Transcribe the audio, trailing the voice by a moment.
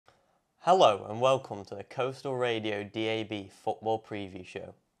Hello and welcome to the Coastal Radio DAB Football Preview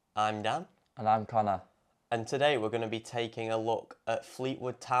Show. I'm Dan. And I'm Connor. And today we're going to be taking a look at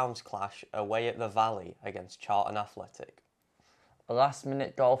Fleetwood Town's clash away at the Valley against Charlton Athletic. A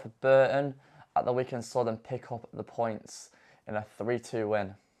last-minute goal for Burton at the weekend saw them pick up the points in a 3-2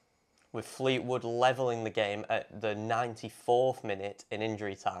 win. With Fleetwood levelling the game at the 94th minute in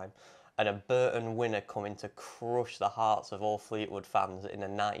injury time, and a Burton winner coming to crush the hearts of all Fleetwood fans in the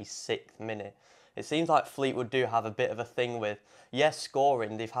 96th minute. It seems like Fleetwood do have a bit of a thing with, yes,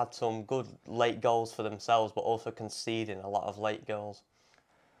 scoring, they've had some good late goals for themselves, but also conceding a lot of late goals.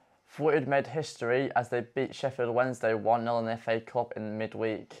 Fleetwood made history as they beat Sheffield Wednesday 1-0 in the FA Cup in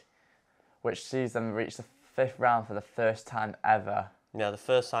midweek, which sees them reach the fifth round for the first time ever. Yeah, the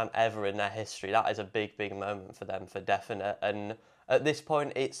first time ever in their history. That is a big, big moment for them, for definite. And at this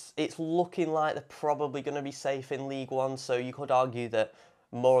point, it's looking like they're probably going to be safe in League One, so you could argue that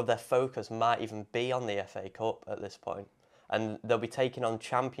more of their focus might even be on the FA Cup at this point. And they'll be taking on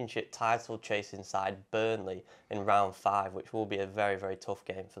Championship title chasing side Burnley in round 5, which will be a very, very tough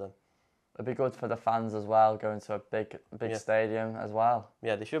game for them. It'd be good for the fans as well, going to a big stadium as well.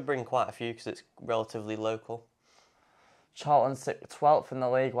 Yeah, they should bring quite a few because it's relatively local. Charlton sit 12th in the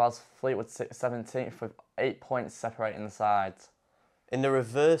league, whilst Fleetwood sit 17th with 8 points separating the sides. In the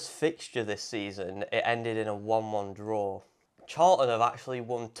reverse fixture this season, it ended in a 1-1 draw. Charlton have actually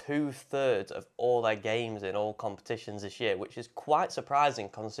won 2/3 of all their games in all competitions this year, which is quite surprising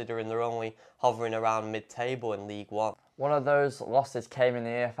considering they're only hovering around mid-table in League One. One of those losses came in the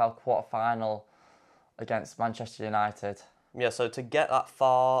EFL quarter-final against Manchester United. Yeah, so to get that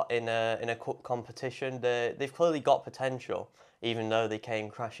far in a cup competition, they've clearly got potential, even though they came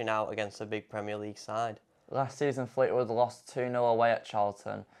crashing out against a big Premier League side. Last season, Fleetwood lost 2-0 away at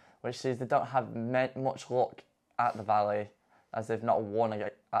Charlton, which sees they don't have much luck at the Valley, as they've not won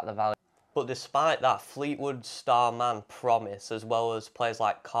at the Valley. But despite that, Fleetwood's star man Promise, as well as players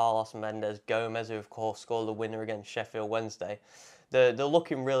like Carlos Mendes Gomez, who of course scored the winner against Sheffield Wednesday, they're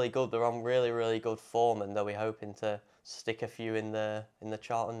looking really good. They're on really, really good form, and they'll be hoping to stick a few in the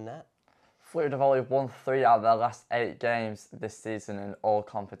Charlton net. Fleetwood have only won 3 out of their last 8 games this season in all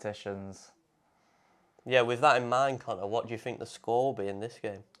competitions. Yeah, with that in mind, Connor, what do you think the score will be in this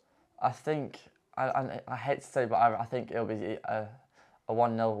game? I think, I hate to say, but I think it'll be a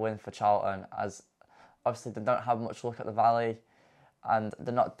 1-0 win for Charlton, as obviously they don't have much luck at the Valley and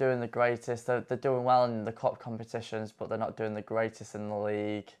they're not doing the greatest. They're doing well in the cup competitions, but they're not doing the greatest in the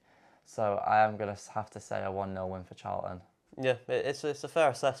league. So I am going to have to say a 1-0 win for Charlton. Yeah, it's a fair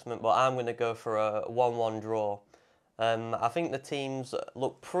assessment, but I'm going to go for a 1-1 draw. I think the teams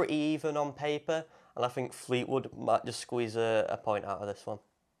look pretty even on paper, and I think Fleetwood might just squeeze a point out of this one.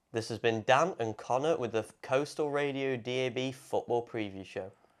 This has been Dan and Connor with the Coastal Radio DAB Football Preview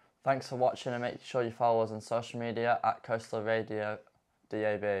Show. Thanks for watching, and make sure you follow us on social media at Coastal Radio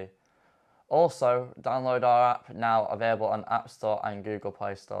DAB. Also, download our app, now available on App Store and Google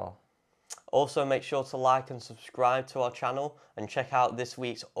Play Store. Also, make sure to like and subscribe to our channel and check out this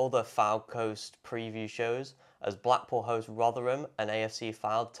week's other Fylde Coast preview shows as Blackpool host Rotherham and AFC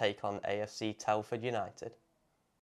Fylde take on AFC Telford United.